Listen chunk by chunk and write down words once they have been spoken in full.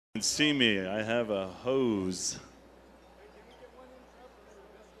See me, I have a hose.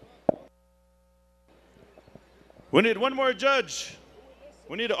 We need one more judge.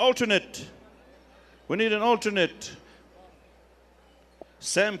 We need an alternate. We need an alternate.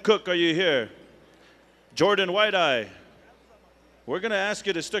 Sam Cook, are you here? Jordan Whiteeye. We're going to ask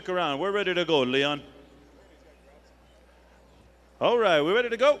you to stick around. We're ready to go, Leon. All right, we ready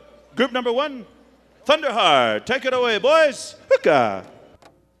to go? Group number 1, Thunderheart. Take it away, boys. Hookah.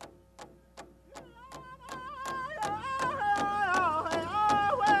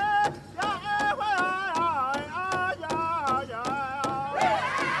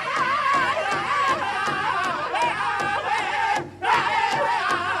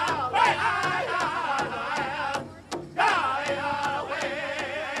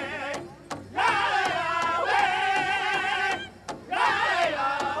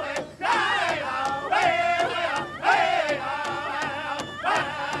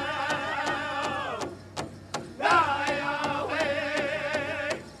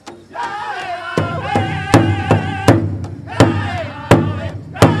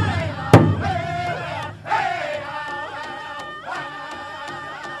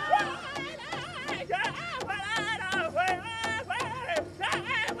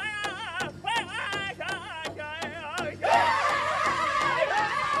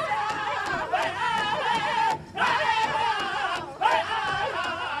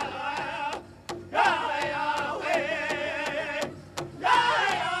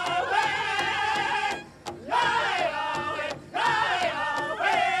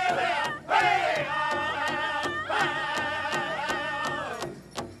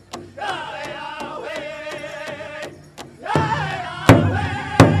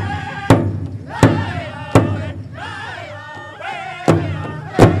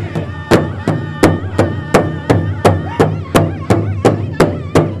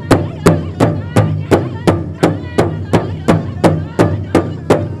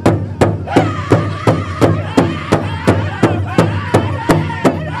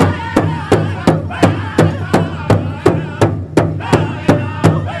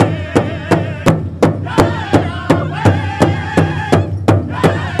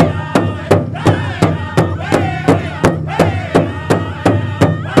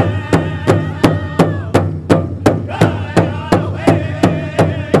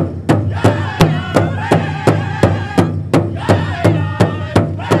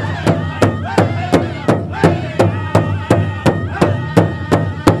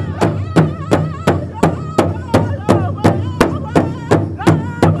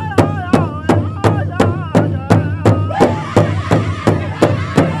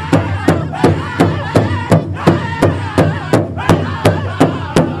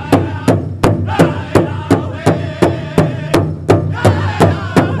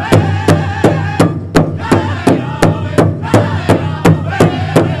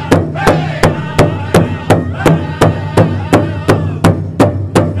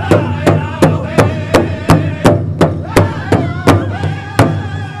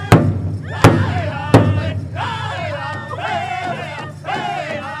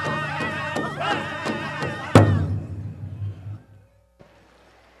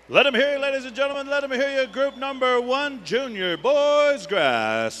 Let them hear you, ladies and gentlemen. Let them hear you. Group number 1, Junior Boys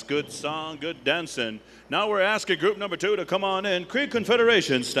Grass. Good song, good dancing. Now we're asking group number 2 to come on in. Cree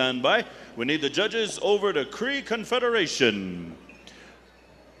Confederation, stand by. We need the judges over to Cree Confederation.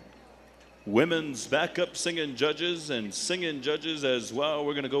 Women's backup singing judges and singing judges as well.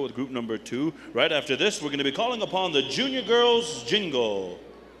 We're going to go with group number 2. Right after this, we're going to be calling upon the Junior Girls Jingle.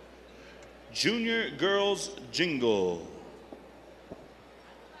 Junior Girls Jingle.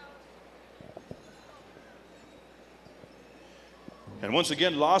 And once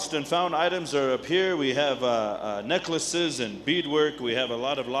again, lost and found items are up here. We have necklaces and beadwork. We have a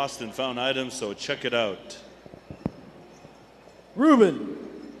lot of lost and found items, so check it out. Ruben.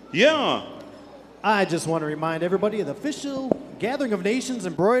 Yeah. I just want to remind everybody of the official Gathering of Nations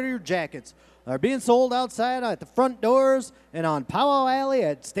embroidered jackets are being sold outside at the front doors and on Powwow Alley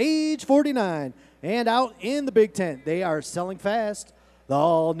at Stage 49 and out in the big tent. They are selling fast. The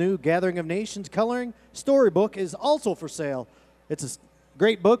all-new Gathering of Nations coloring storybook is also for sale. It's a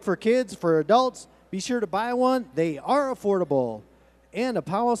great book for kids, for adults. Be sure to buy one. They are affordable. And A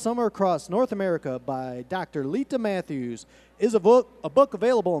Powwow Summer Across North America by Dr. Lita Matthews is a book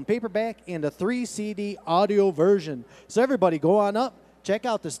available in paperback and a 3-CD audio version. So everybody go on up, check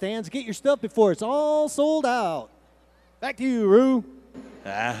out the stands, get your stuff before it's all sold out. Back to you, Roo.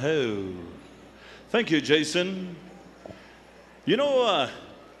 Ahoo. Thank you, Jason. You know,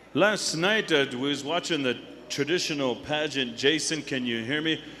 last night we was watching the traditional pageant. Jason, can you hear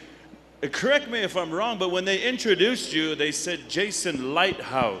me? Correct me if I'm wrong, but when they introduced you, they said Jason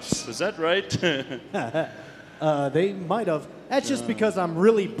Lighthouse. Is that right? They might have. That's just because I'm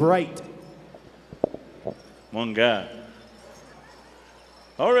really bright. One guy.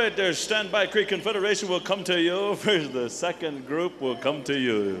 All right, there, stand by. Creek Confederation will come to you. For the second group will come to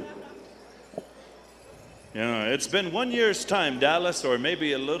you. You know, it's been 1 year's time, Dallas, or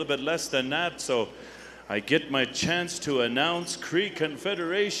maybe a little bit less than that, so I get my chance to announce Creek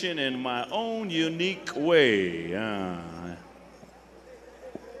Confederation in my own unique way.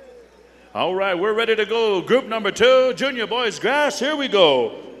 All right, we're ready to go. Group number 2, Junior Boys Grass. Here we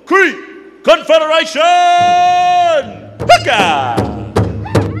go. Creek Confederation! Hooka!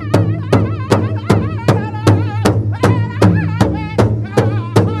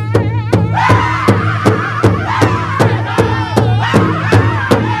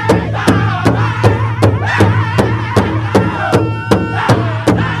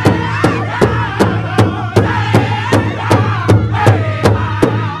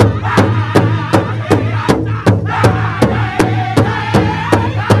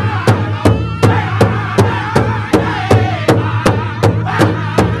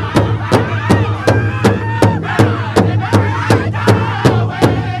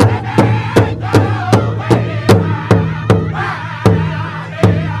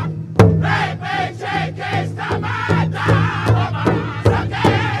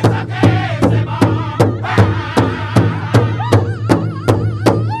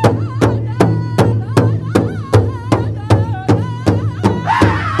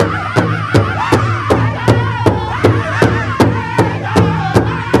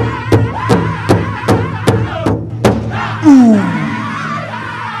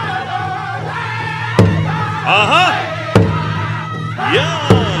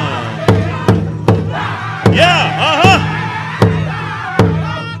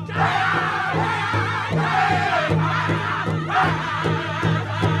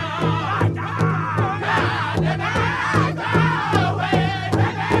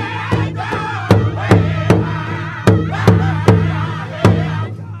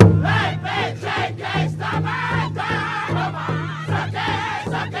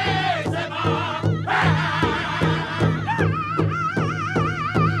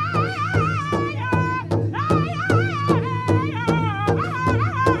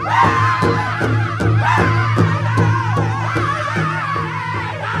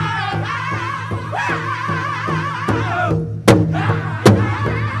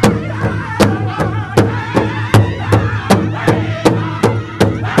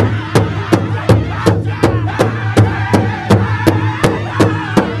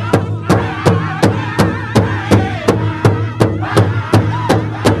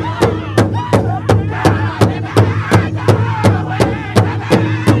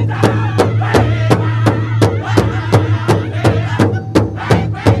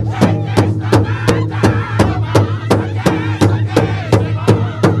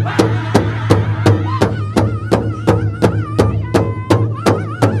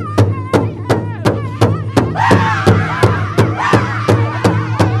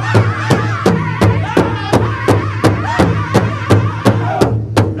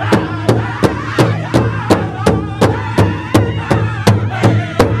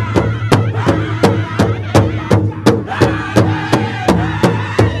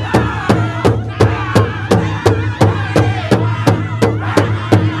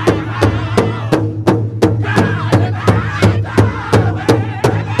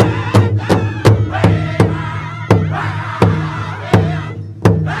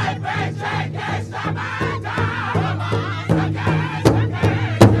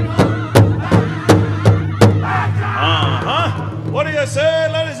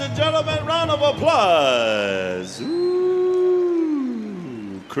 applause. Ooh,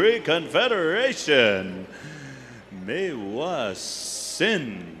 Creek Confederation. Mewa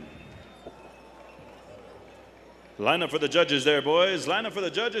Sin. Line up for the judges there, boys. Line up for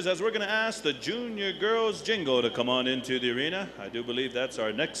the judges as we're going to ask the Junior Girls Jingle to come on into the arena. I do believe that's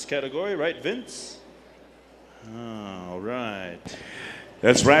our next category, right, Vince? All right.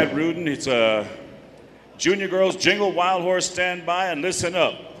 That's right, Rudin. It's a Junior Girls Jingle. Wild Horse, stand by and listen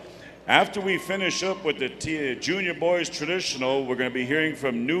up. After we finish up with the Junior Boys Traditional, we're going to be hearing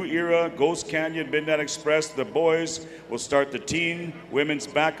from New Era, Ghost Canyon, Midnight Express. The boys will start the Teen Women's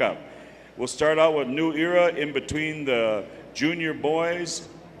Backup. We'll start out with New Era in between the Junior Boys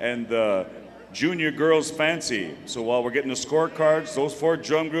and the Junior Girls Fancy. So while we're getting the scorecards, those four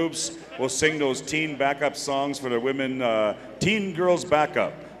drum groups will sing those teen backup songs for the women, Teen Girls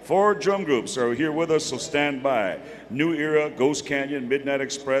Backup. 4 drum groups are here with us, so stand by. New Era, Ghost Canyon, Midnight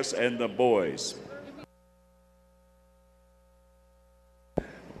Express, and the Boys.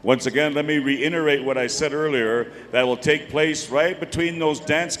 Once again, let me reiterate what I said earlier. That will take place right between those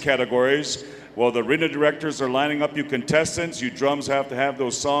dance categories. While the arena directors are lining up you contestants, you drums have to have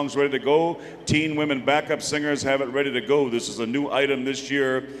those songs ready to go. Teen women backup singers have it ready to go. This is a new item this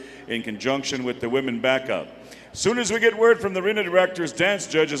year in conjunction with the women backup. As soon as we get word from the arena directors, dance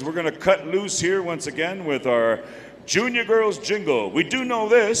judges, we're going to cut loose here once again with our Junior Girls Jingle. We do know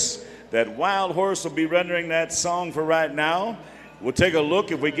this, that Wild Horse will be rendering that song for right now. We'll take a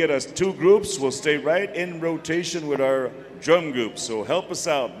look. If we get us 2 groups, we'll stay right in rotation with our drum groups. So help us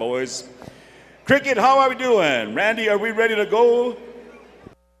out, boys. Cricket, how are we doing? Randy, are we ready to go?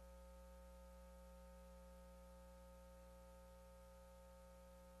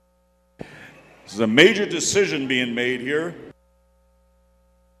 This is a major decision being made here.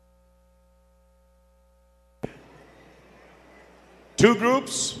 Two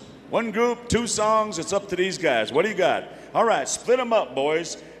groups, 1 group, 2 songs. It's up to these guys. What do you got? All right, split them up,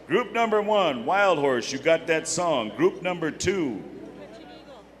 boys. Group number 1, Wild Horse, you got that song. Group number 2,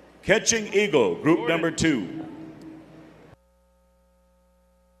 Catching Eagle, group number 2.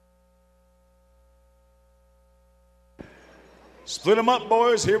 Split them up,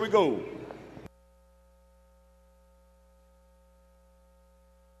 boys. Here we go.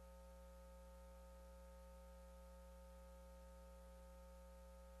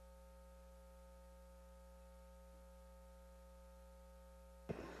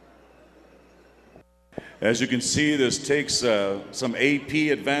 As you can see, this takes some AP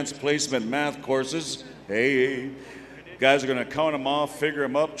advanced placement math courses. Hey, guys are going to count them off, figure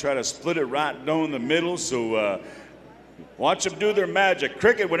them up, try to split it right down the middle. So watch them do their magic.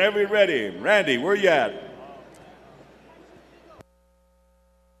 Cricket, whenever you're ready. Randy, where you at?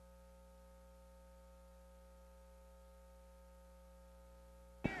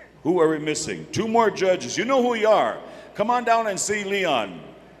 Who are we missing? 2 more judges. You know who you are. Come on down and see Leon.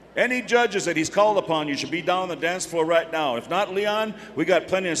 Any judges that he's called upon, you should be down on the dance floor right now. If not Leon, we got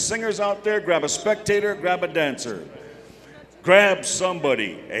plenty of singers out there. Grab a spectator, grab a dancer. Grab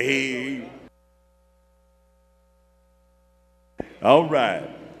somebody. Hey. All right.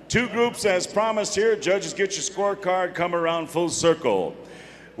 2 groups as promised here. Judges, get your scorecard. Come around full circle.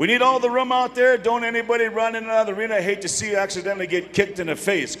 We need all the room out there. Don't anybody run in and out of the arena. I hate to see you accidentally get kicked in the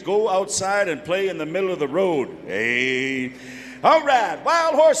face. Go outside and play in the middle of the road. Hey. All right,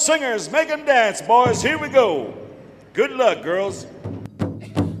 Wild Horse singers, make them dance, boys. Here we go. Good luck, girls.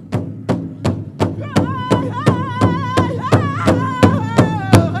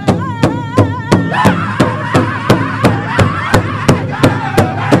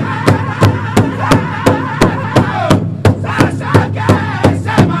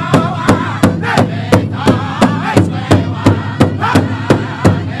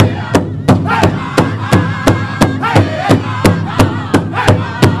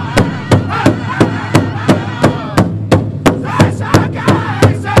 Sasa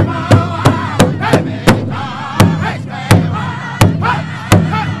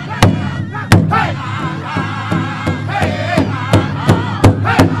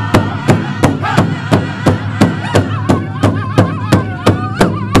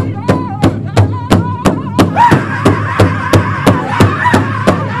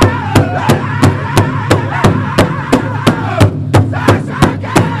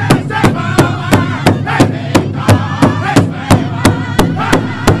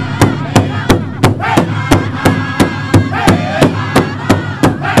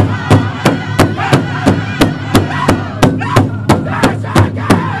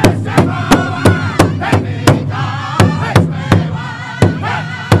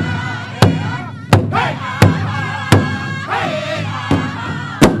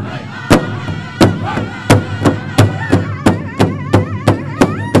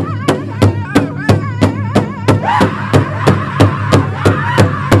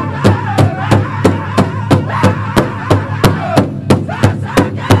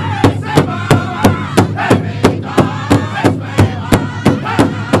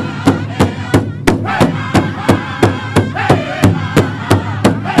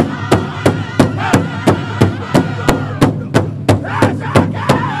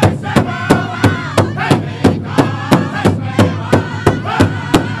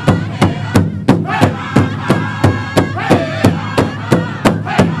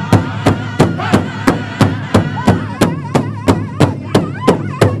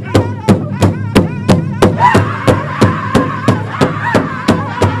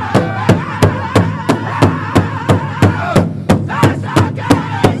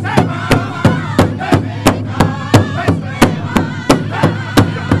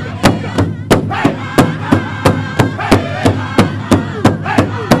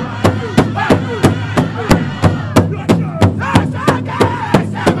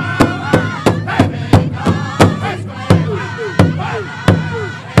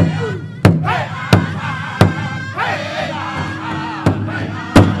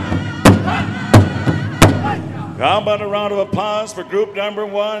How about a round of applause for group number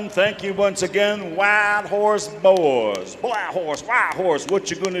one? Thank you once again, Wild Horse Boys. Wild horse,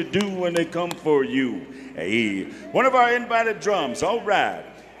 what you gonna do when they come for you? Hey, one of our invited drums, all right.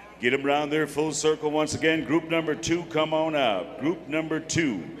 Get them around there full circle once again. Group number two, come on out. Group number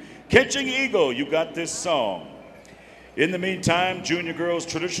two. Catching Eagle, you got this song. In the meantime, Junior Girls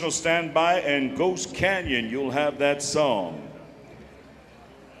Traditional Standby and Ghost Canyon, you'll have that song.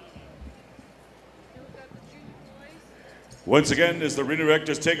 Once again, as the arena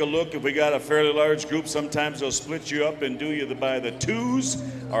directors take a look, if we got a fairly large group, sometimes they'll split you up and do you by the twos,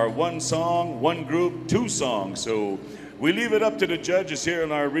 or one song, one group, two songs. So we leave it up to the judges here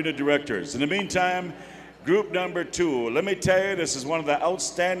and our arena directors. In the meantime, group number two. Let me tell you, this is one of the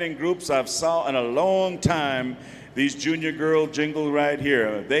outstanding groups I've saw in a long time. These Junior Girl Jingle right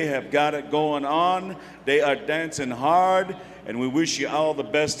here. They have got it going on. They are dancing hard, and we wish you all the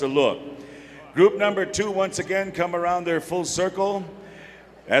best of luck. Group number two, once again, come around there full circle.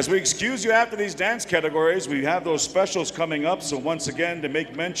 As we excuse you after these dance categories, we have those specials coming up. So once again, to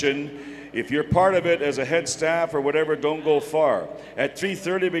make mention, if you're part of it as a head staff or whatever, don't go far. At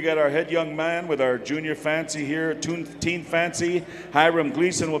 3:30, we got our head young man with our junior fancy here, Teen Fancy. Hiram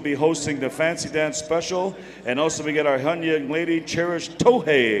Gleason will be hosting the Fancy Dance Special. And also we got our young lady, Cherish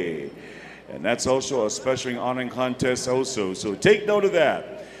Tohei. And that's also a special honoring contest also. So take note of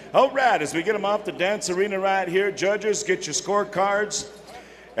that. All right, as we get them off the dance arena right here, judges, get your scorecards.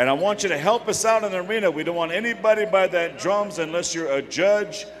 And I want you to help us out in the arena. We don't want anybody by that drums unless you're a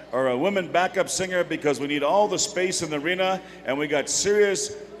judge or a women backup singer, because we need all the space in the arena, and we got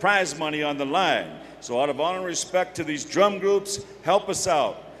serious prize money on the line. So out of honor and respect to these drum groups, help us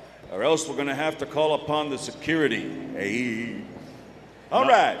out, or else we're gonna have to call upon the security. Hey. All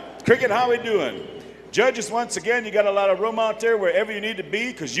right, Cricket, how we doing? Judges, once again, you got a lot of room out there wherever you need to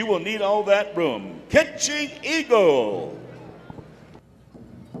be, because you will need all that room. Catching Eagle.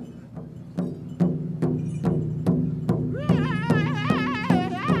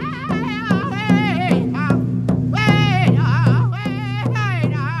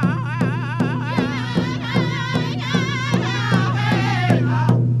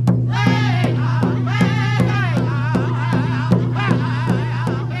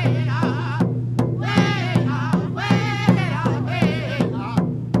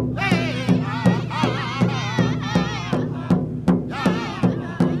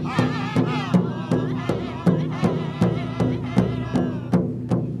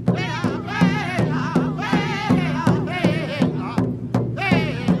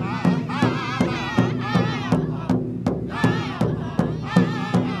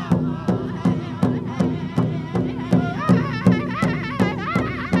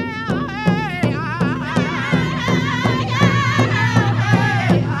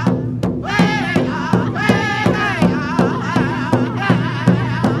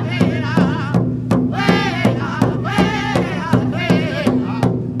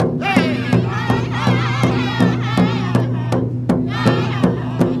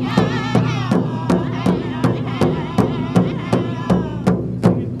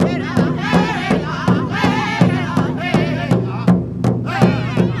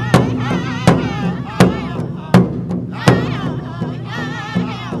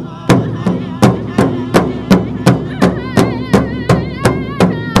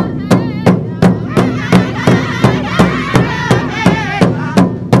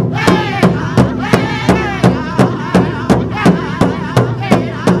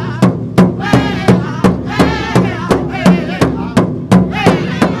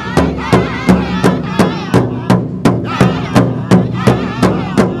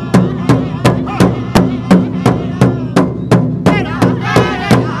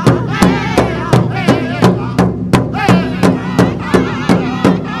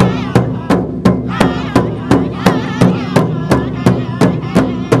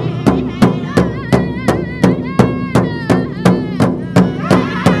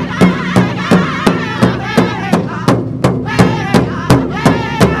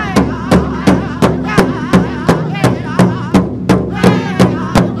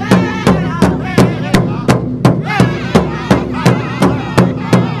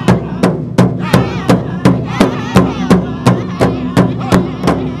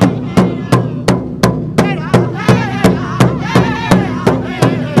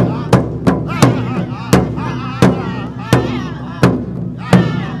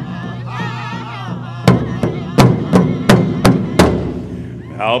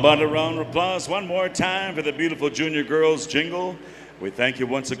 How about a round of applause one more time for the beautiful Junior Girls Jingle? We thank you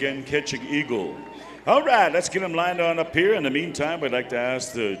once again, Catching Eagle. All right, let's get them lined on up here. In the meantime, we'd like to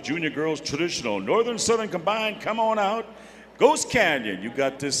ask the Junior Girls Traditional Northern Southern Combined, come on out. Ghost Canyon, you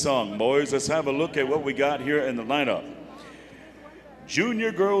got this song, boys. Let's have a look at what we got here in the lineup.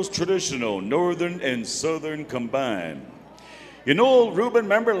 Junior Girls Traditional Northern and Southern Combined. You know, Ruben,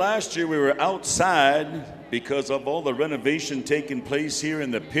 remember last year we were outside because of all the renovation taking place here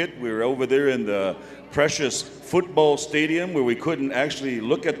in the pit. We were over there in the precious football stadium where we couldn't actually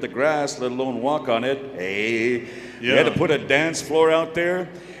look at the grass, let alone walk on it. Hey, we had to put a dance floor out there.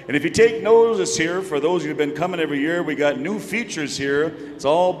 And if you take notice here, for those who've been coming every year, we got new features here. It's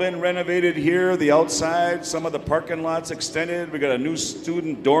all been renovated here, the outside, some of the parking lots extended. We got a new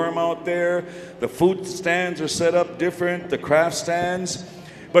student dorm out there. The food stands are set up different, the craft stands.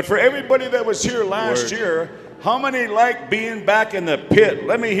 But for everybody that was here last year, how many like being back in the pit?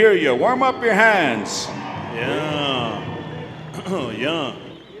 Let me hear you. Warm up your hands. Yeah. Yeah.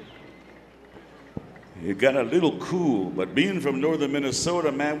 It got a little cool, but being from northern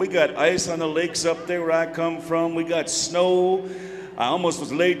Minnesota, man, we got ice on the lakes up there where I come from. We got snow. I almost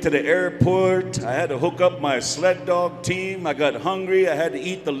was late to the airport. I had to hook up my sled dog team. I got hungry. I had to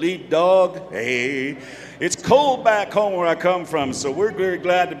eat the lead dog. Hey, it's cold back home where I come from, so we're very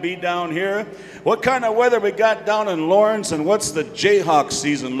glad to be down here. What kind of weather we got down in Lawrence, and what's the Jayhawk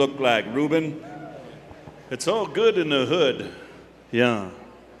season look like, Ruben? It's all good in the hood. Yeah.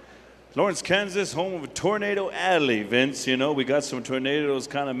 Lawrence, Kansas, home of Tornado Alley, Vince. You know, we got some tornadoes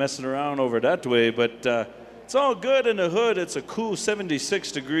kind of messing around over that way, but it's all good in the hood. It's a cool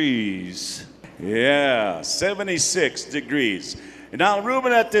 76 degrees. Yeah, 76 degrees. And now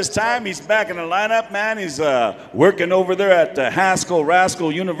Ruben at this time, he's back in the lineup, man. He's working over there at the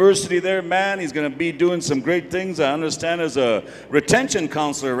Rascal University there, man. He's going to be doing some great things, I understand, as a retention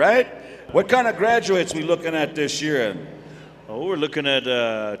counselor, right? What kind of graduates we looking at this year? Oh, we're looking at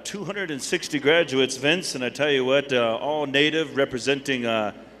 260 graduates, Vince, and I tell you what, all native, representing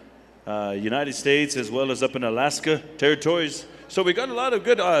United States as well as up in Alaska territories. So we got a lot of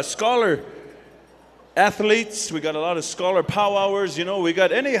good scholar athletes. We got a lot of scholar powwowers. You know, we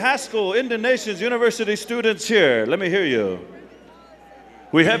got any Haskell Indian Nations University students here? Let me hear you.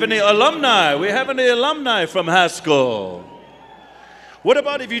 We have any alumni? We have any alumni from Haskell? What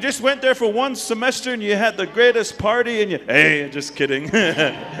about if you just went there for one semester and you had the greatest party and you, hey, just kidding.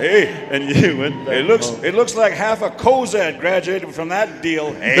 Hey, and you went back it looks like half a COSAD graduated from that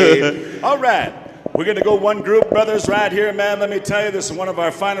deal. Hey, all right. We're going to go one group, brothers, right here, man. Let me tell you, this is one of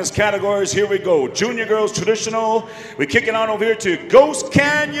our finest categories. Here we go. Junior Girls Traditional. We're kicking on over here to Ghost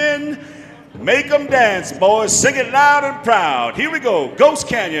Canyon. Make them dance, boys. Sing it loud and proud. Here we go. Ghost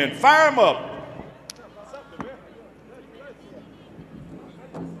Canyon. Fire them up.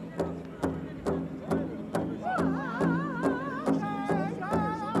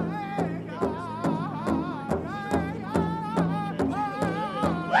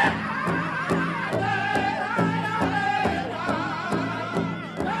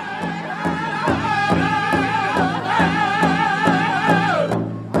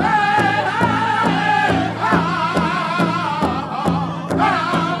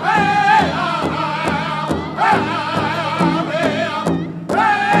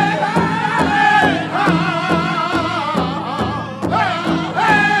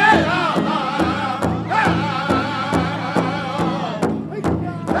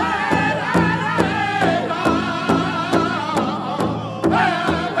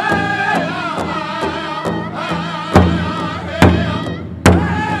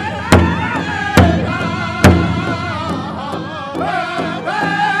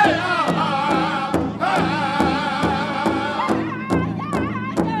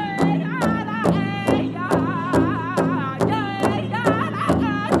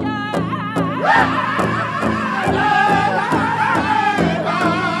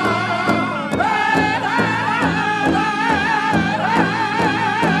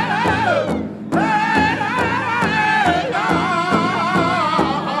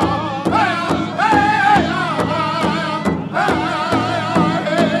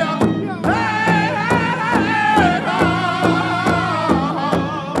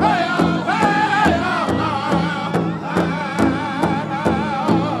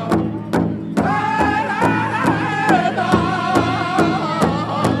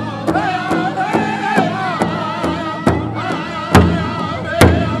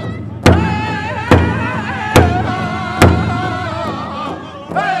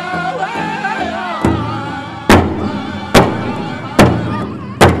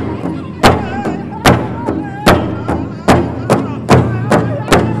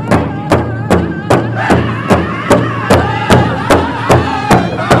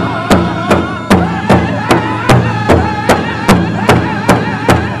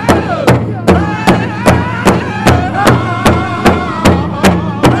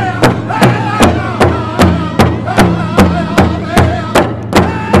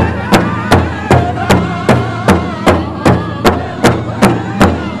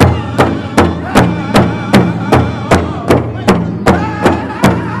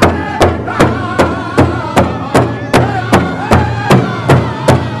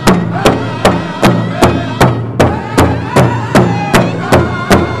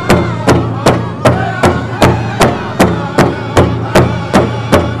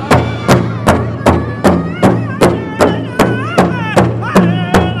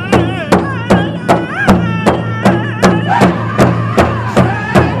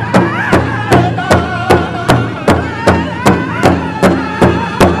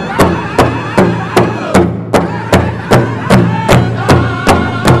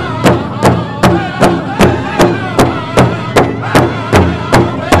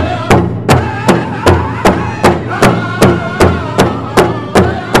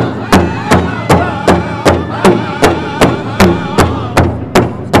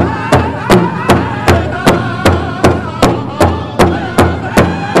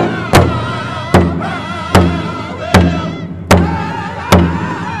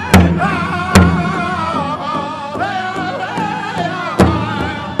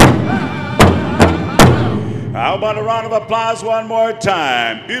 How about a round of applause one more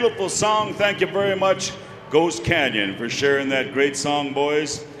time? Beautiful song. Thank you very much, Ghost Canyon, for sharing that great song,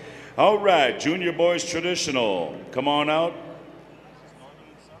 boys. All right, Junior Boys Traditional. Come on out.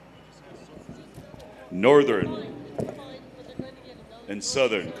 Northern and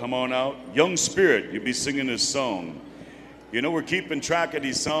Southern, come on out. Young Spirit, you'll be singing this song. You know, we're keeping track of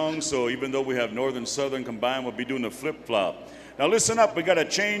these songs, so even though we have Northern, Southern combined, we'll be doing the flip-flop. Now listen up, we got a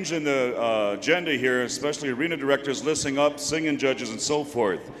change in the agenda here, especially arena directors listening up, singing judges, and so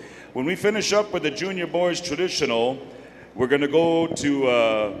forth. When we finish up with the Junior Boys Traditional, we're going to go to,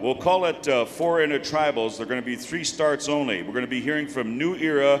 we'll call it 4 intertribals. They're going to be 3 starts only. We're going to be hearing from New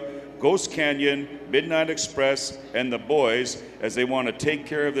Era, Ghost Canyon, Midnight Express, and the boys as they want to take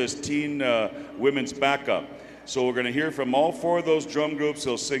care of this teen women's backup. So we're going to hear from all 4 of those drum groups.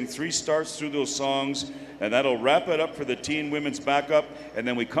 They'll sing 3 starts through those songs, and that'll wrap it up for the teen women's backup. And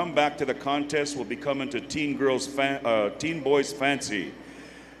then we come back to the contest. We'll be coming to Teen Boys Fancy.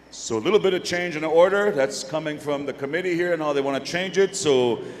 So a little bit of change in the order. That's coming from the committee here and how they want to change it.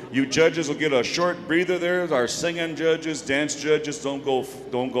 So you judges will get a short breather there. Our singing judges, dance judges don't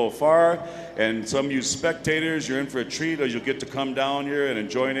go far. And some of you spectators, you're in for a treat, or you'll get to come down here and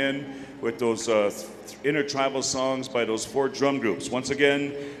join in with those intertribal songs by those 4 drum groups. Once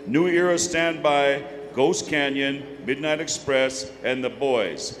again, New Era Standby, Ghost Canyon, Midnight Express, and the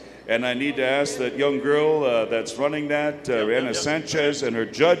boys. And I need to ask that young girl that's running that, Rihanna Sanchez, and her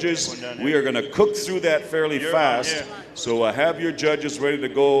judges, we are going to cook through that fairly fast. So have your judges ready to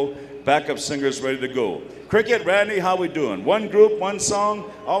go, backup singers ready to go. Cricket, Randy, how we doing? 1 group, 1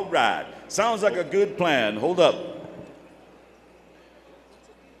 song? All right. Sounds like a good plan. Hold up.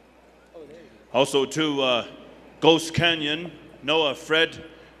 Also to Ghost Canyon, Noah, Fred,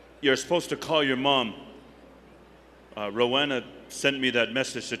 you're supposed to call your mom. Rowena sent me that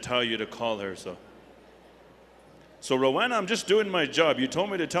message to tell you to call her. So Rowena, I'm just doing my job. You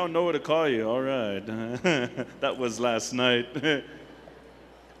told me to tell Noah to call you. All right. That was last night.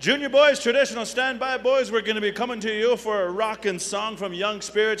 Junior Boys Traditional Standby, boys. We're going to be coming to you for a rockin' song from Young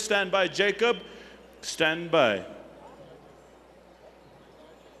Spirit. Stand by, Jacob. Stand by.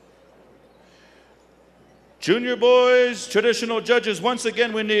 Junior Boys Traditional Judges. Once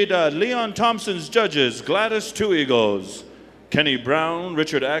again, we need Leon Thompson's judges. Gladys Two Eagles, Kenny Brown,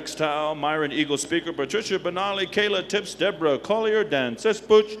 Richard Axtell, Myron Eagle Speaker, Patricia Benali, Kayla Tips, Deborah Collier, Dan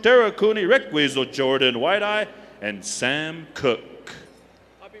Sespuch, Tara Cooney, Rick Weasel, Jordan White-Eye, and Sam Cook.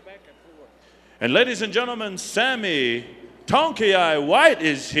 I'll be back at 4. And ladies and gentlemen, Sammy Tonky Eye White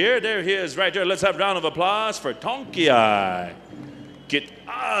is here. There he is right there. Let's have a round of applause for Tonky Eye. Get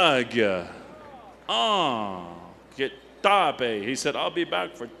agya. Get tape. He said, I'll be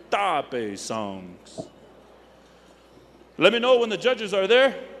back for tape songs. Let me know when the judges are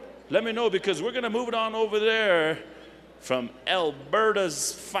there. Let me know, because we're going to move it on over there from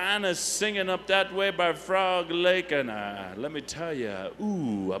Alberta's finest, singing up that way by Frog Lake. And let me tell you,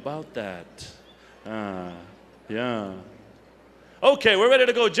 ooh, about that. Yeah. Okay, we're ready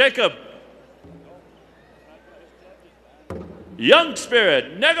to go. Jacob. Young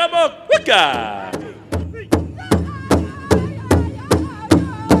Spirit, Negabok Wicca.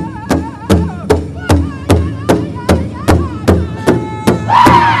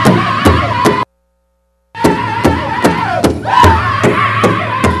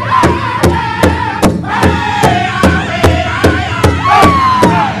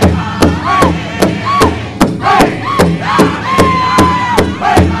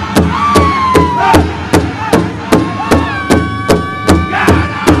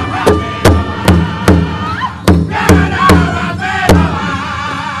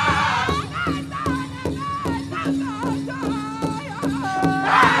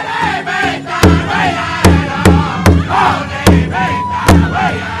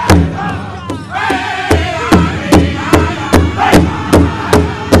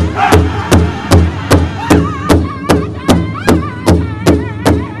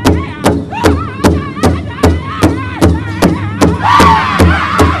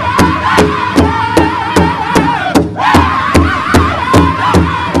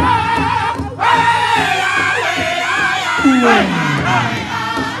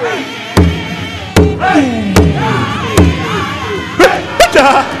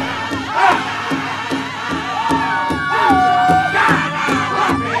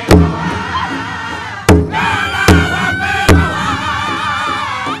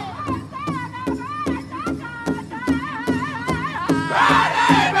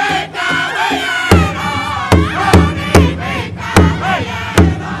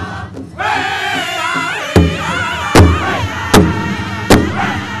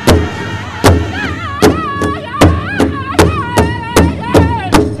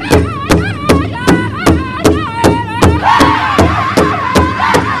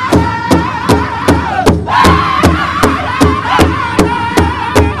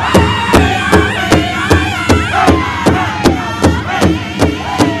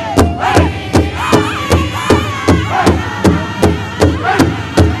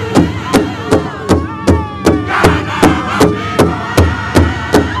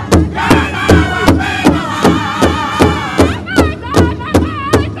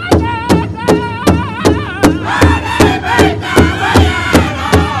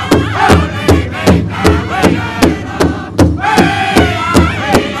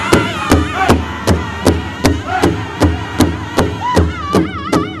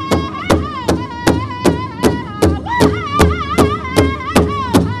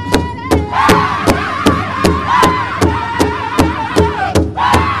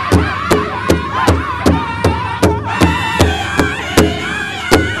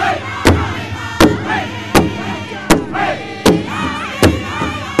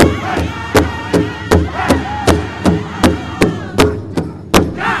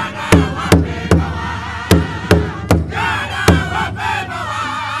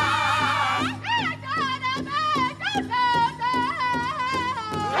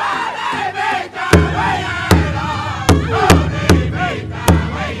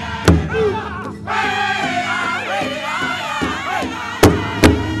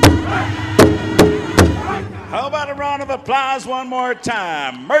 applause one more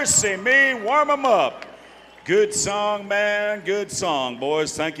time. Mercy me, warm them up. Good song, man. Good song,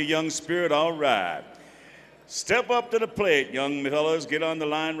 boys. Thank you, young spirit. All right. Step up to the plate, young fellas. Get on the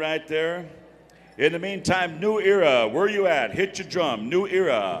line right there. In the meantime, New Era. Where you at? Hit your drum. New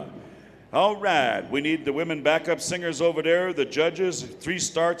Era. All right. We need the women backup singers over there, the judges. 3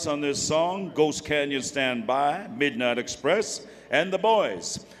 starts on this song. Ghost Canyon Stand By, Midnight Express, and the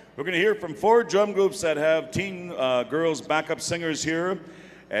boys. We're going to hear from 4 drum groups that have teen girls backup singers here.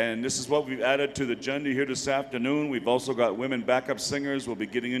 And this is what we've added to the agenda here this afternoon. We've also got women backup singers we'll be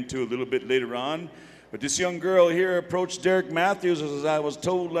getting into a little bit later on. But this young girl here approached Derek Matthews, as I was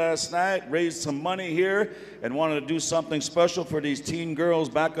told last night, raised some money here and wanted to do something special for these teen girls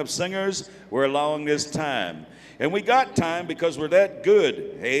backup singers. We're allowing this time. And we got time because we're that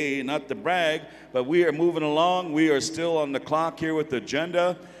good. Hey, not to brag, but we are moving along. We are still on the clock here with the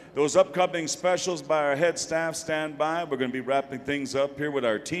agenda. Those upcoming specials by our head staff stand by. We're going to be wrapping things up here with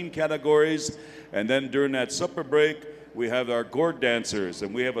our teen categories. And then during that supper break, we have our gourd dancers.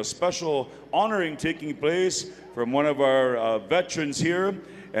 And we have a special honoring taking place from one of our veterans here.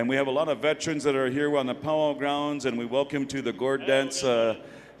 And we have a lot of veterans that are here on the powwow grounds. And we welcome to the gourd dance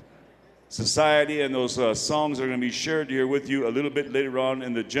society. And those songs are going to be shared here with you a little bit later on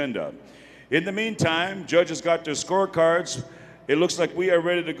in the agenda. In the meantime, judges got their scorecards. It looks like we are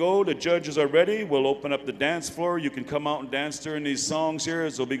ready to go. The judges are ready. We'll open up the dance floor. You can come out and dance during these songs here.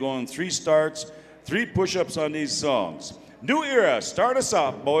 They'll be going 3 starts, 3 push-ups on these songs. New Era, start us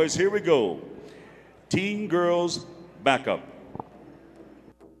off, boys. Here we go. Teen girls, back up.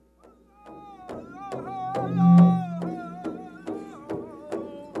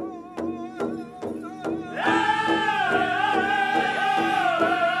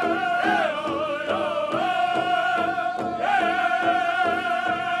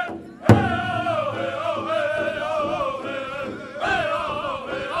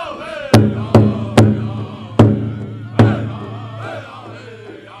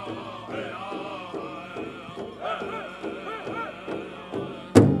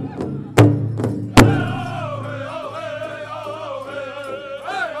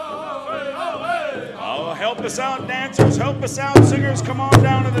 Help us out, dancers. Help us out, singers. Come on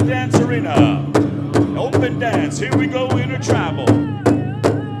down to the dance arena. Open dance. Here we go, intertribal.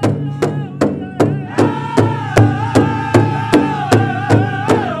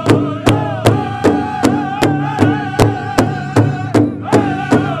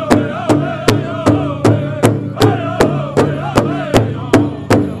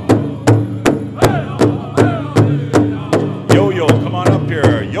 Yo-yo, come on up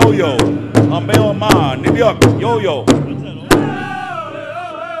here. Yo-yo. Yo-yo.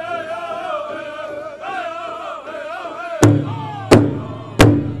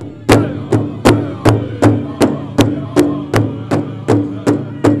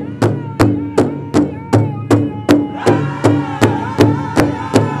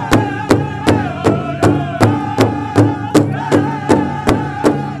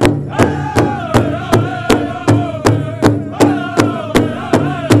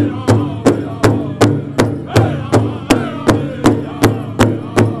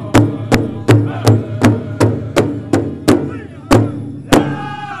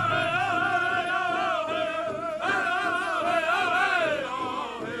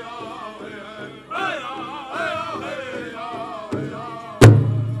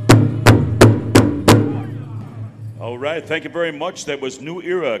 Thank you very much. That was New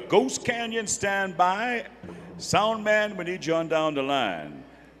Era. Ghost Canyon, stand by. Sound man, we need you on down the line.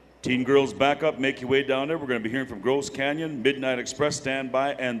 Teen girls, back up. Make your way down there. We're going to be hearing from Ghost Canyon, Midnight Express, stand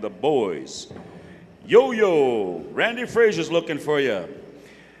by, and the boys. Yo-yo. Randy Frazier's looking for you.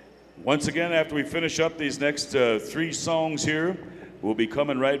 Once again, after we finish up these next 3 songs here, we'll be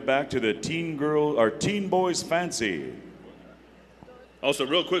coming right back to the teen boys fancy. Also,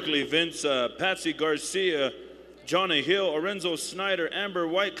 real quickly, Vince, Patsy Garcia, Johnny Hill, Lorenzo Snyder, Amber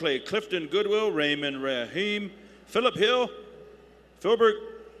Whiteclay, Clifton Goodwill, Raymond Rahim, Philip Hill, Filbert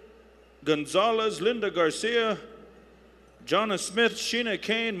Gonzalez, Linda Garcia, Jonna Smith, Sheena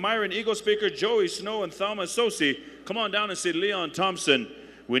Kane, Myron Eagle Speaker, Joey Snow, and Thomas Sosi. Come on down and see Leon Thompson.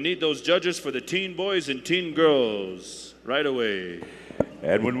 We need those judges for the teen boys and teen girls right away.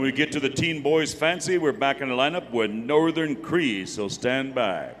 And when we get to the teen boys fancy, we're back in the lineup with Northern Cree, so stand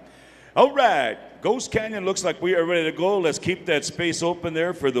by. All right, Ghost Canyon looks like we are ready to go. Let's keep that space open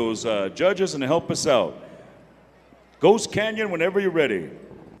there for those judges and help us out. Ghost Canyon, whenever you're ready.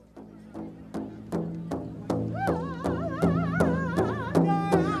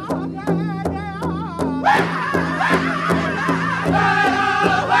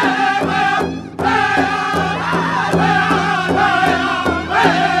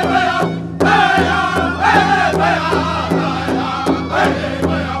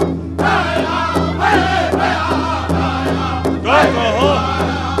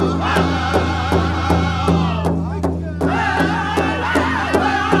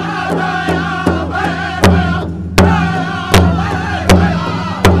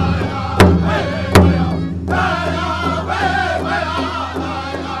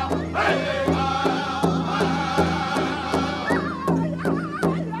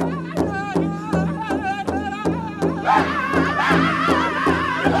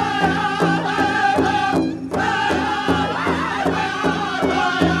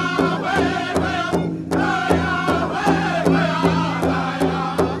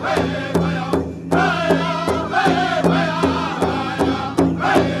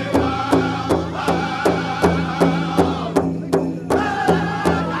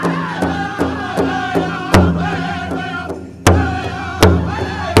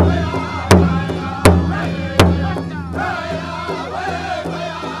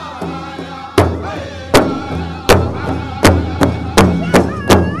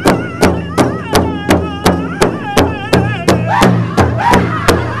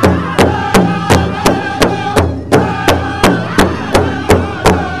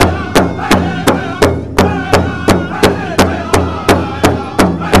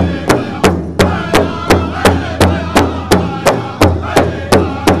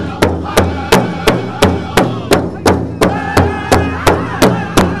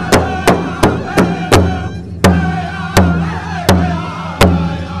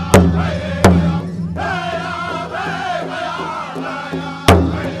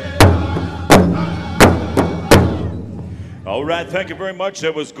 you very much.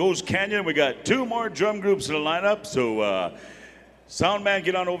 That was Ghost Canyon. We got 2 more drum groups in the lineup. So, sound man,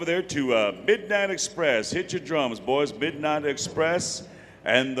 get on over there to Midnight Express. Hit your drums, boys. Midnight Express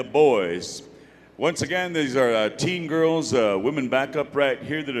and the boys. Once again, these are teen girls, women back up right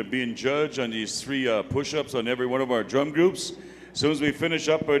here that are being judged on these 3 push-ups on every one of our drum groups. As soon as we finish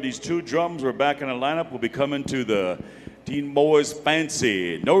up these 2 drums, we're back in the lineup. We'll be coming to the Teen Boys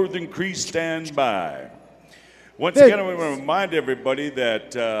Fancy. Northern Cree, stand by. Once again, I want to remind everybody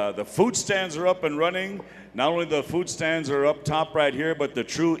that the food stands are up and running. Not only the food stands are up top right here, but the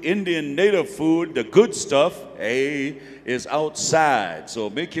true Indian native food, the good stuff, is outside. So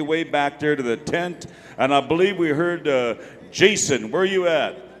make your way back there to the tent. And I believe we heard Jason. Where are you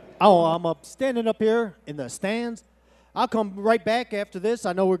at? Oh, I'm standing up here in the stands. I'll come right back after this.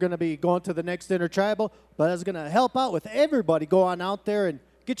 I know we're going to be going to the next intertribal, but I was going to help out with everybody. Go on out there and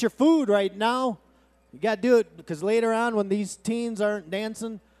get your food right now. You got to do it because later on when these teens aren't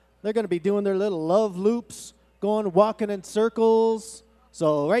dancing, they're going to be doing their little love loops, walking in circles.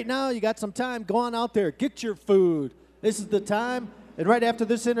 So right now you got some time. Go on out there. Get your food. This is the time. And right after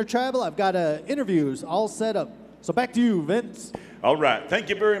this intertribal, I've got interviews all set up. So back to you, Vince. All right. Thank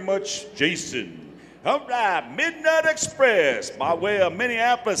you very much, Jason. All right, Midnight Express by way of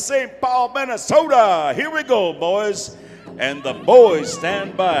Minneapolis, St. Paul, Minnesota. Here we go, boys. And the boys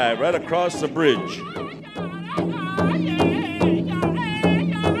stand by right across the bridge.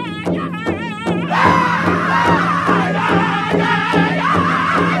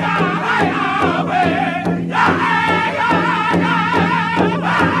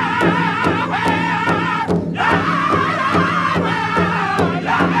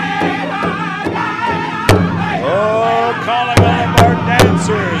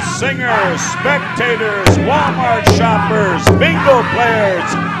 Singers, spectators, Walmart shoppers, bingo players,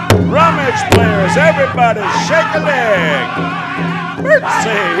 rummage players, everybody shake a leg. Let's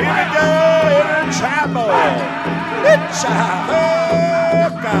see, here we go, intertribal.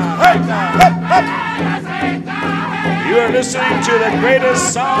 You are listening to the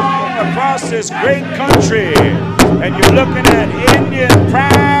greatest song across this great country, and you're looking at Indian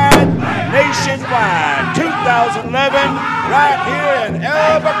Pride Nationwide 2011 right here in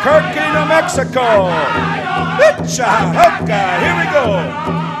Albuquerque, New Mexico. Here we go.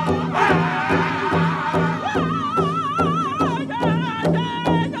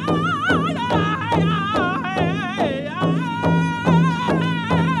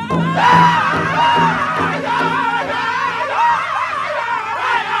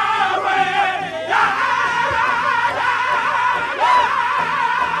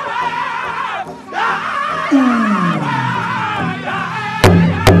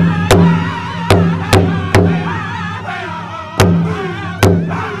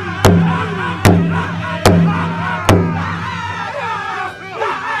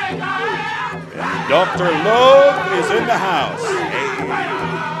 Dr. Love is in the house.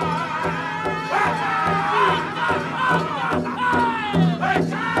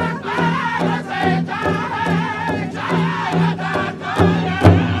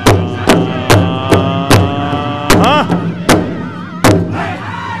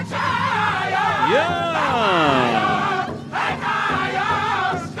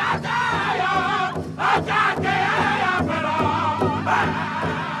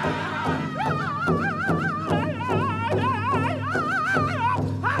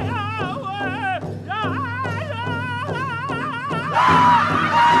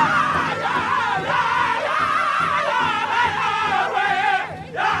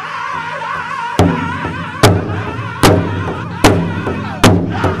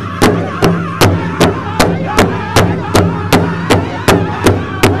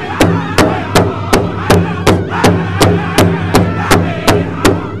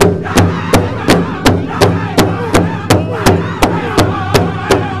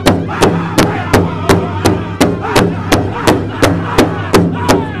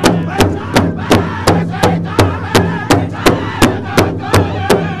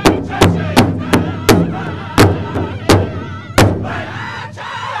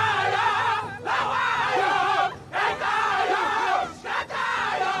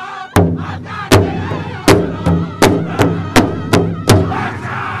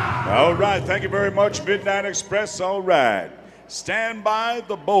 Thank you very much, Midnight Express. All right. Stand by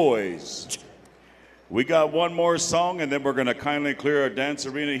the boys. We got one more song, and then we're going to kindly clear our dance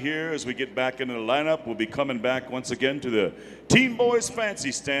arena here as we get back into the lineup. We'll be coming back once again to the Teen Boys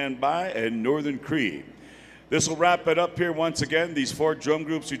Fancy Stand By and Northern Cree. This will wrap it up here once again. These 4 drum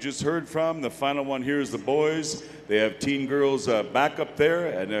groups you just heard from. The final one here is the boys. They have teen girls back up there,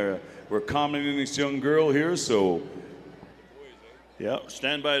 and we're commenting this young girl here, so Yep,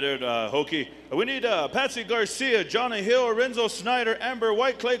 stand by there, Hokey. We need Patsy Garcia, Johnny Hill, Renzo Snyder, Amber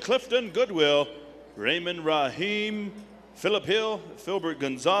Whiteclay, Clifton Goodwill, Raymond Rahim, Philip Hill, Filbert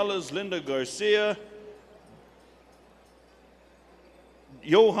Gonzalez, Linda Garcia,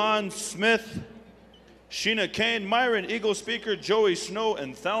 Johan Smith, Sheena Kane, Myron Eagle Speaker, Joey Snow,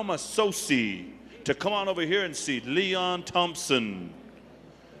 and Thelma Sosi to come on over here and see Leon Thompson.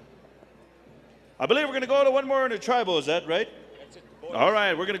 I believe we're going to go to one more in the tribal, is that right? All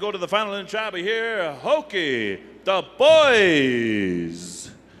right, we're going to go to the final in the tribal here. Hokey, the boys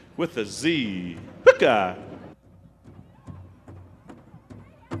with a Z. Hooka.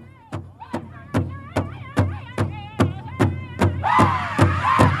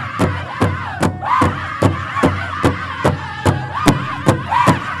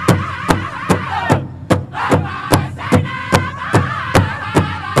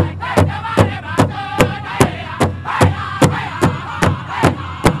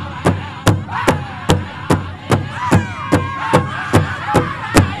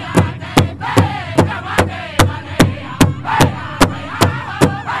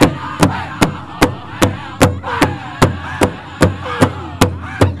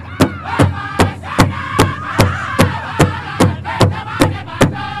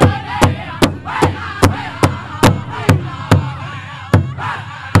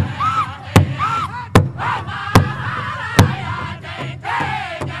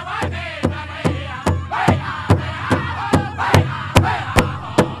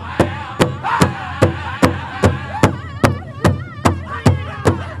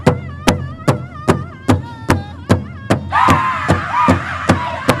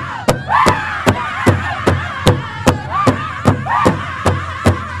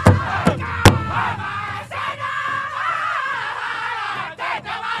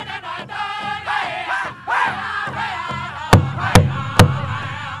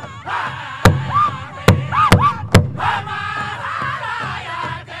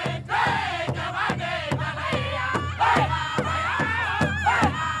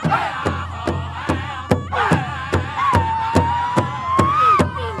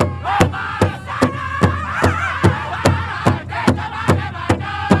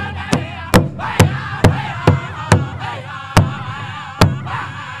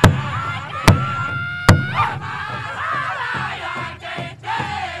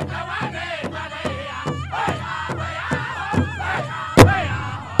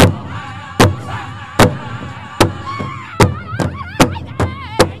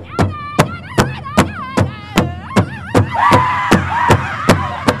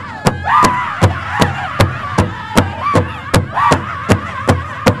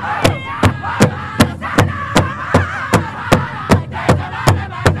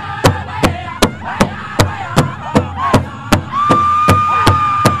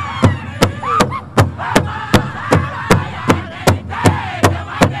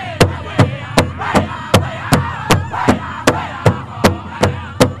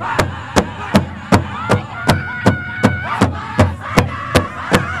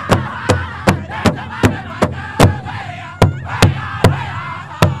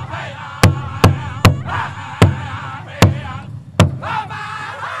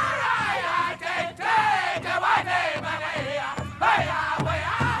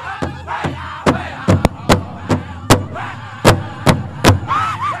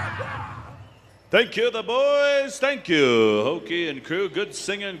 Thank you, the boys. Thank you, Hokey and crew. Good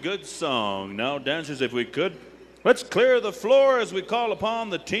singing, good song. Now, dancers, if we could, let's clear the floor as we call upon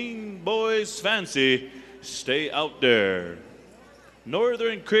the teen boys fancy. Stay out there.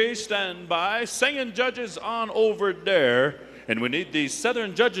 Northern Cree, stand by. Singing judges on over there. And we need the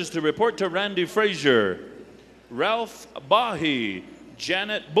Southern judges to report to Randy Frazier, Ralph Bahi,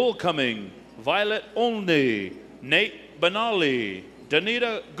 Janet Bullcoming, Violet Olney, Nate Benali,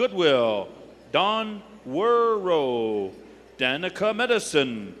 Danita Goodwill, Don Werro, Danica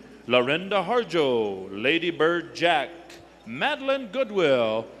Medicine, Lorinda Harjo, Lady Bird Jack, Madeline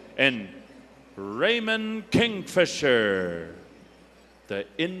Goodwill, and Raymond Kingfisher, the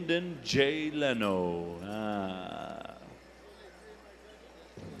Indian Jay Leno.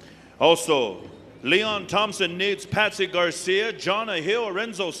 Also, Leon Thompson needs Patsy Garcia, Jonna Hill,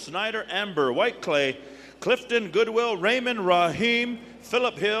 Renzo Snyder, Amber Whiteclay, Clifton Goodwill, Raymond Rahim,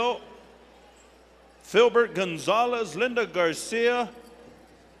 Philip Hill, Filbert Gonzalez, Linda Garcia,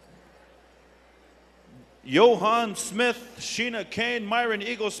 Johan Smith, Sheena Kane, Myron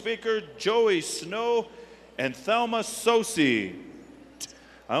Eagle Speaker, Joey Snow, and Thelma Sosi.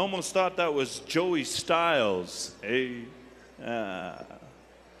 I almost thought that was Joey Styles. Hey.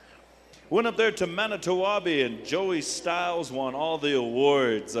 Went up there to Manitowoc, and Joey Styles won all the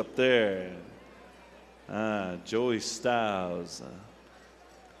awards up there. Joey Styles.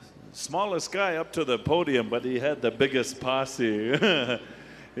 Smallest guy up to the podium, but he had the biggest posse.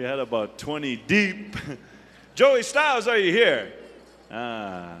 He had about 20 deep. Joey Styles, are you here?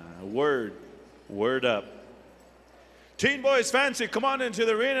 Word up. Teen Boys Fancy, come on into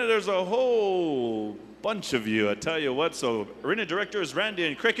the arena. There's a whole bunch of you, I tell you what. So arena directors Randy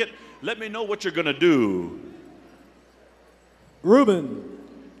and Cricket, let me know what you're gonna do. Ruben.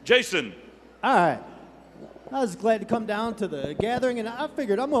 Jason. All right. I was glad to come down to the gathering, and I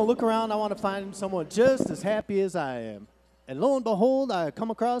figured I'm going to look around. I want to find someone just as happy as I am. And lo and behold, I come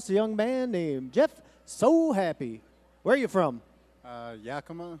across a young man named Jeff So Happy. Where are you from?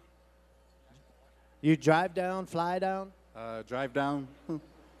 Yakima. You drive down, fly down? Drive down.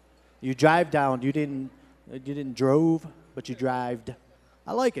 You drive down. You didn't drove, but you drived.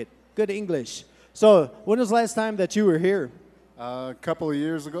 I like it. Good English. So when was the last time that you were here? A couple of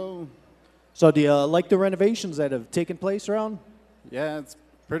years ago. So do you like the renovations that have taken place around? Yeah, it's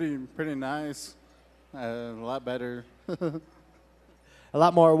pretty nice. A lot better. A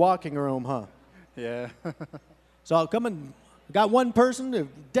lot more walking room, huh? Yeah. So I'll come and got one person who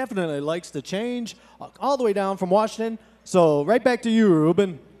definitely likes to change, all the way down from Washington. So right back to you,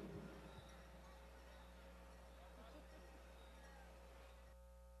 Ruben.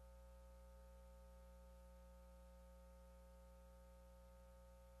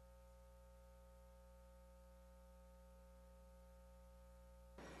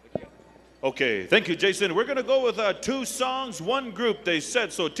 Okay, thank you, Jason. We're going to go with 2 songs, 1 group, they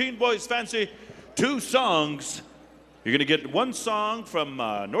said. So Teen Boys Fancy, 2 songs. You're going to get 1 song from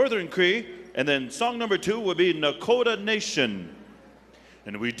Northern Cree, and then song number 2 will be Nakota Nation.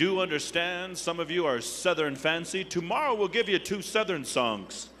 And we do understand some of you are Southern Fancy. Tomorrow we'll give you 2 Southern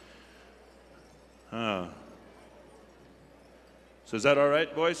songs. So is that all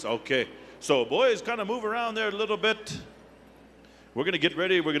right, boys? Okay. So boys, kind of move around there a little bit. We're going to get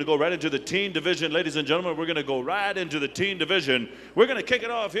ready. We're going to go right into the teen division. Ladies and gentlemen, we're going to go right into the teen division. We're going to kick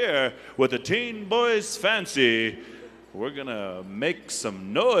it off here with the Teen Boys Fancy. We're going to make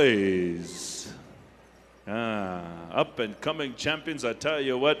some noise. Up and coming champions, I tell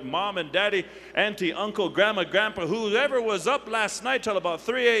you what. Mom and daddy, auntie, uncle, grandma, grandpa, whoever was up last night till about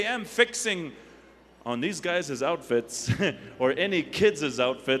 3 a.m. fixing on these guys' outfits or any kids'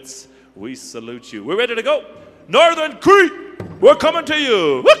 outfits, we salute you. We're ready to go. Northern Cree, we're coming to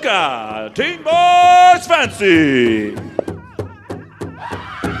you. Wicca, Teen Boys Fancy.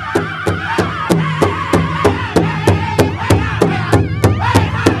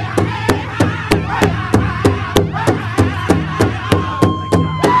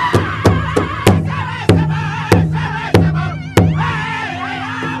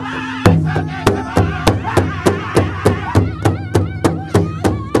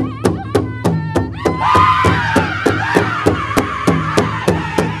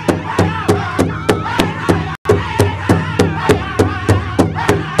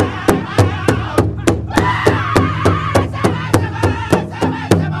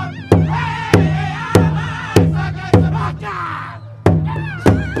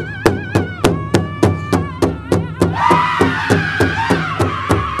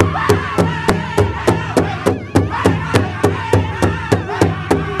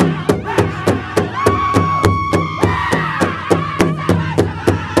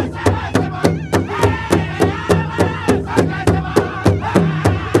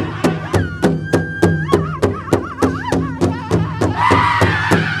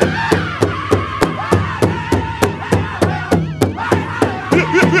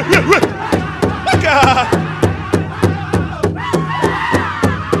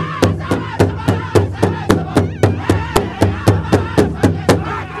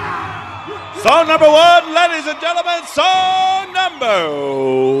 Song number 1, ladies and gentlemen, song number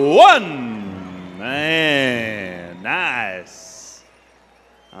 1. Man, nice.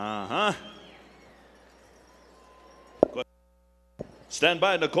 Stand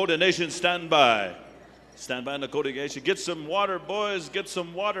by, Nakota Nation, stand by. Stand by, Nakota Nation. Get some water, boys, get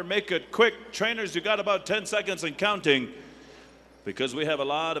some water. Make it quick. Trainers, you got about 10 seconds and counting because we have a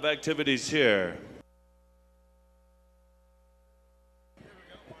lot of activities here.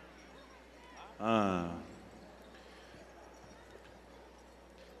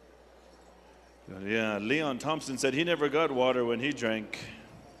 Yeah, Leon Thompson said he never got water when he drank,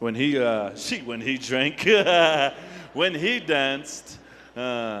 when he drank, when he danced.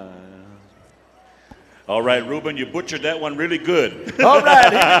 All right, Ruben, you butchered that one really good. All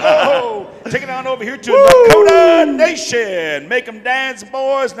right, here we go. Take it on over here to Dakota Nation. Make them dance,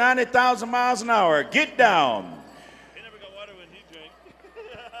 boys, 90,000 miles an hour. Get down. He never got water when he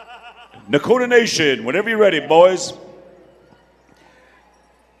drank. Dakota Nation, whenever you're ready, boys.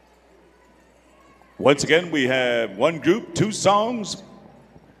 Once again, we have one group, 2 songs.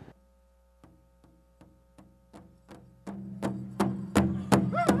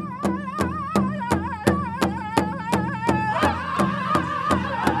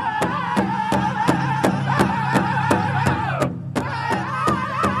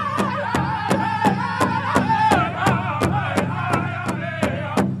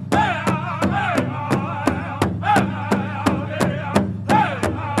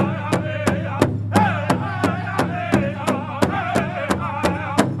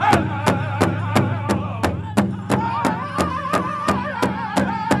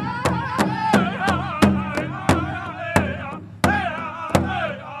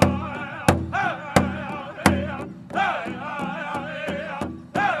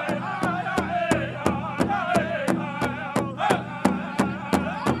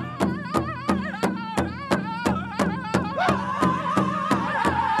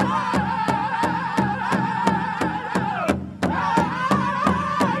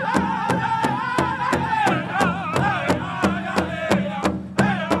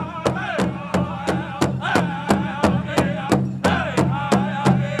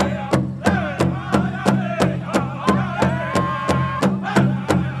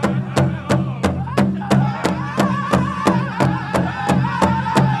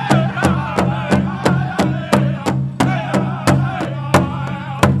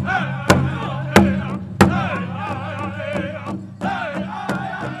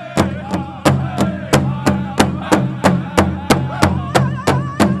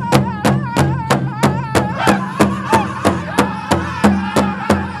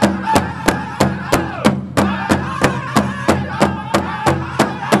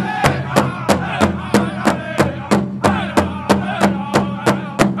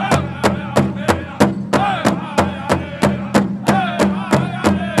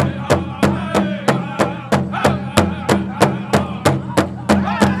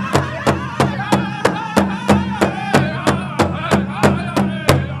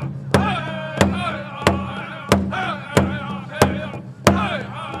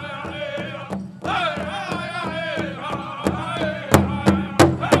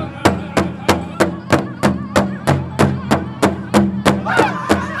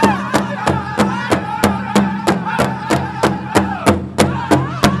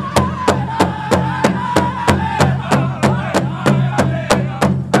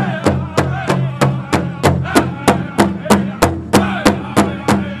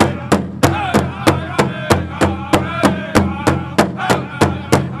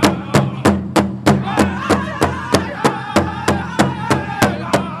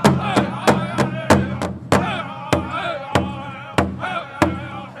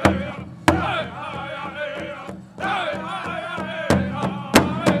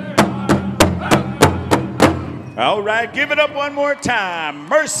 All right, give it up one more time.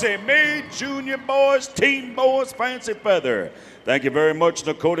 Mercy Me, Junior Boys, Teen Boys, Fancy Feather. Thank you very much,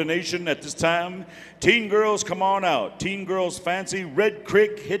 Dakota Nation. At this time, teen girls, come on out. Teen girls, fancy. Red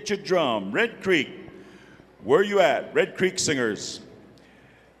Creek, hit your drum. Red Creek, where you at? Red Creek Singers.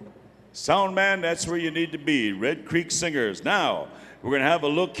 Sound man, that's where you need to be. Red Creek Singers. Now, we're going to have a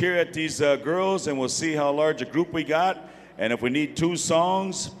look here at these girls, and we'll see how large a group we got. And if we need 2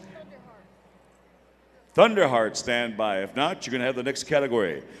 songs, Thunderheart, stand by. If not, you're going to have the next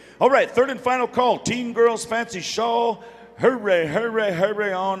category. All right, third and final call. Teen Girls Fancy Shawl. Hurry, hurry,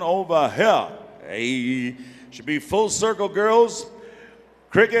 hurry on over here. Hey, should be full circle, girls.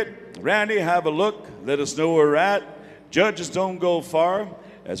 Cricket, Randy, have a look. Let us know where we're at. Judges, don't go far.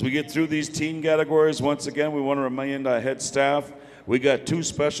 As we get through these teen categories, once again, we want to remind our head staff, we got 2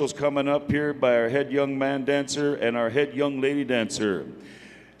 specials coming up here by our head young man dancer and our head young lady dancer.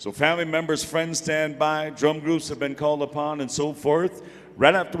 So family members, friends, stand by. Drum groups have been called upon and so forth.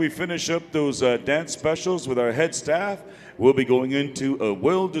 Right after we finish up those dance specials with our head staff, we'll be going into a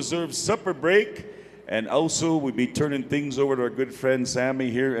well-deserved supper break. And also, we'll be turning things over to our good friend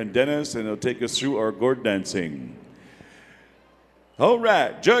Sammy here and Dennis, and they'll take us through our gourd dancing. All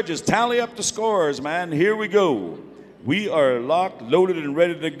right, judges, tally up the scores, man. Here we go. We are locked, loaded, and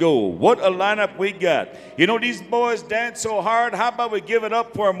ready to go. What a lineup we got. You know, these boys dance so hard. How about we give it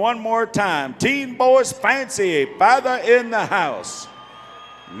up for them one more time? Teen Boys Fancy, Father in the house.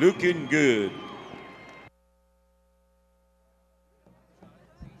 Looking good.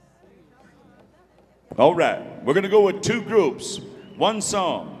 All All right, we're going to go with two groups, one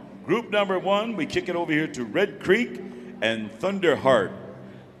song. Group number one, we kick it over here to Red Creek and Thunderheart.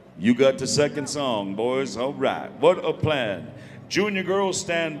 You got the second song, boys. All right, what a plan. Junior girls,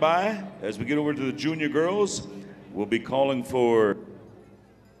 stand by. As we get over to the junior girls, we'll be calling for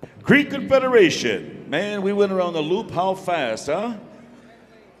Creek Confederation. Man, we went around the loop. How fast, huh?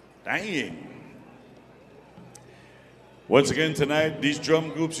 Dang. Once again tonight, these drum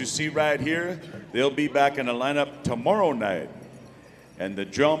groups you see right here, they'll be back in the lineup tomorrow night. And the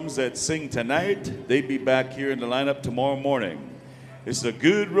drums that sing tonight, they'll be back here in the lineup tomorrow morning. It's a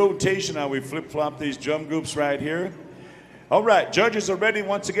good rotation how we flip-flop these drum groups right here. All right, judges are ready.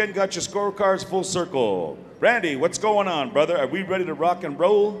 Once again, got your scorecards full circle. Randy, what's going on, brother? Are we ready to rock and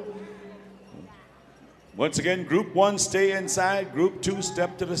roll? Once again, group one, stay inside. Group two,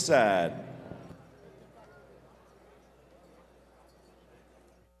 step to the side.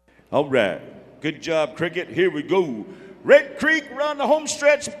 All right, good job, Cricket. Here we go. Red Creek, run the home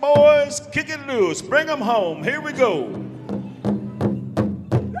stretch, boys. Kick it loose, bring them home. Here we go.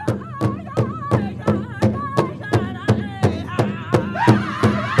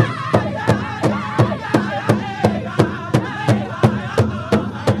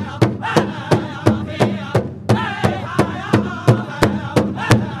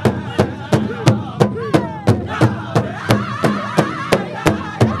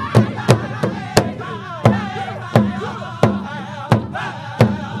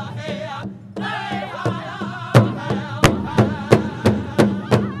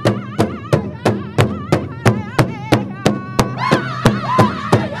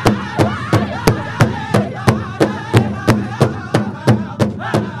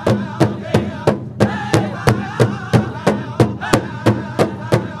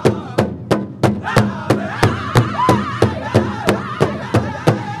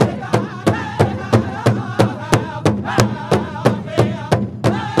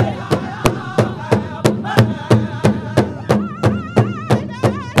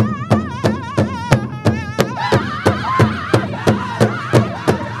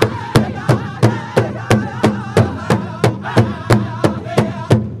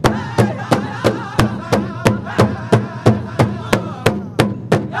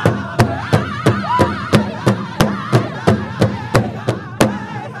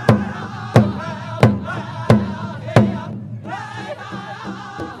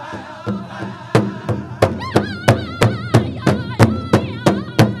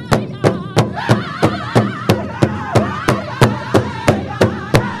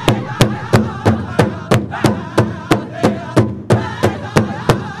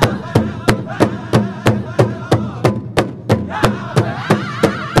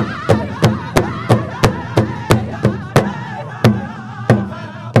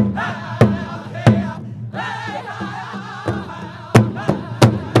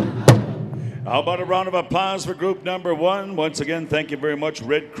 How about a round of applause for group number one? Once again, thank you very much,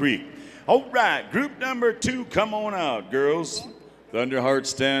 Red Creek. All right, group number two, come on out, girls. Thunderheart,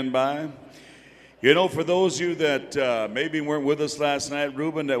 stand by. You know, for those of you that maybe weren't with us last night,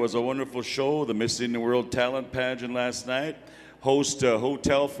 Ruben, that was a wonderful show, the Missing the World Talent Pageant last night. Host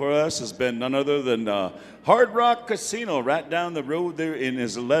hotel for us has been none other than Hard Rock Casino right down the road there in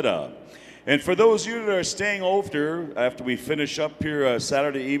Isleta. And for those of you that are staying after we finish up here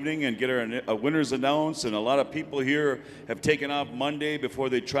Saturday evening and get our winners announced, and a lot of people here have taken off Monday before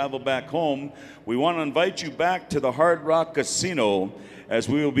they travel back home, we want to invite you back to the Hard Rock Casino as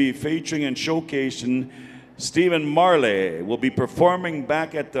we will be featuring and showcasing Stephen Marley. Will be performing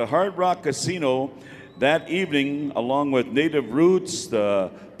back at the Hard Rock Casino that evening along with Native Roots,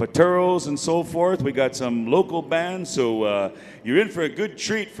 the Pateros and so forth. We got some local bands, so you're in for a good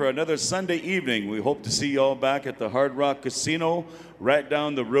treat for another Sunday evening. We hope to see you all back at the Hard Rock Casino right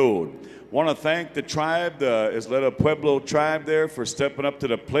down the road. Want to thank the tribe, the Isleta Pueblo tribe there, for stepping up to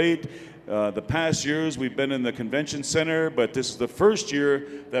the plate. The past years we've been in the convention center, but this is the first year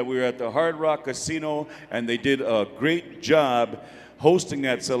that we were at the Hard Rock Casino, and they did a great job hosting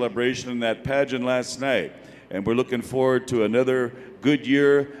that celebration and that pageant last night. And we're looking forward to another good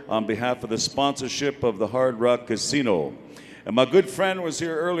year on behalf of the sponsorship of the Hard Rock Casino. And my good friend was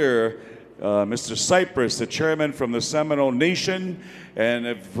here earlier, Mr. Cypress, the chairman from the Seminole Nation.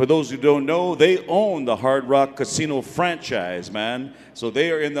 And for those who don't know, they own the Hard Rock Casino franchise, man. So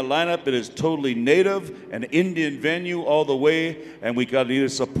they are in the lineup. It is totally native, an Indian venue all the way, and we got to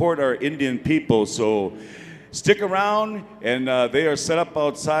support our Indian people. So Stick around, and they are set up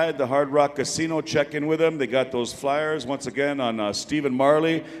outside the Hard Rock Casino. Check in with them. They got those flyers, once again, on Stephen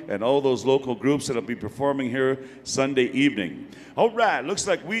Marley and all those local groups that will be performing here Sunday evening. All right, looks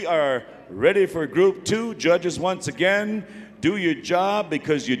like we are ready for Group 2. Judges, once again, do your job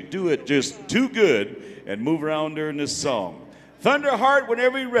because you do it just too good, and move around during this song. Thunderheart,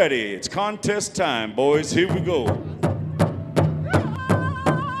 whenever you're ready. It's contest time, boys. Here we go.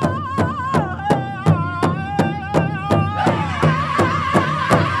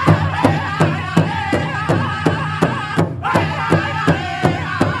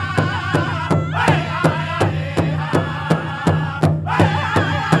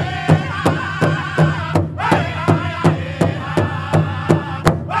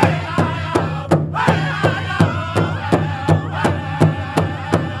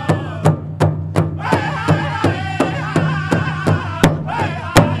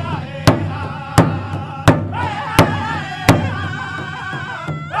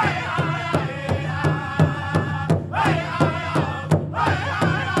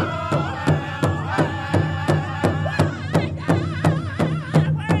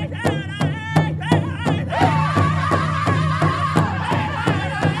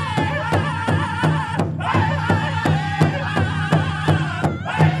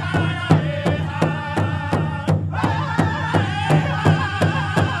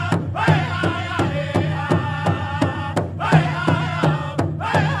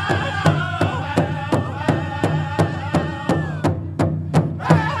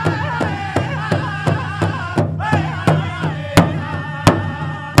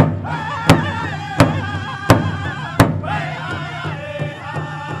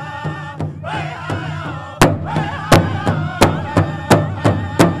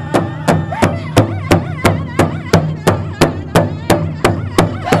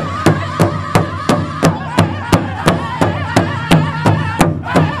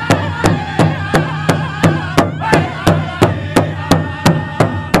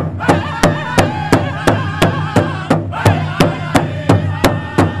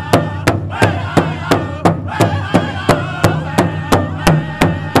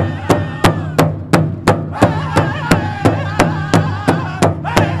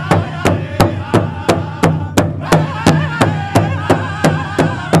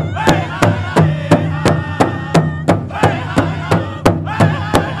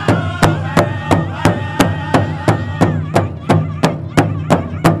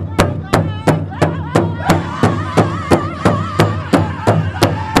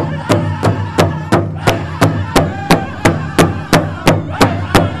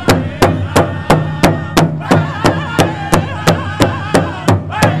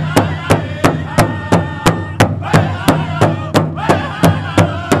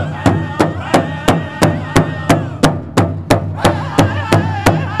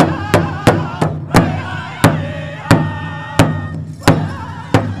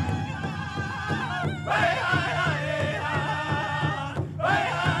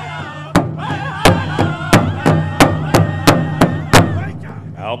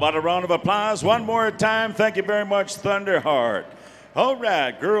 How about a round of applause one more time? Thank you very much, Thunderheart. All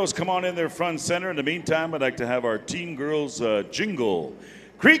right, girls, come on in there front center. In the meantime, I'd like to have our teen girls jingle.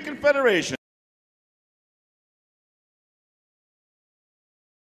 Cree Confederation.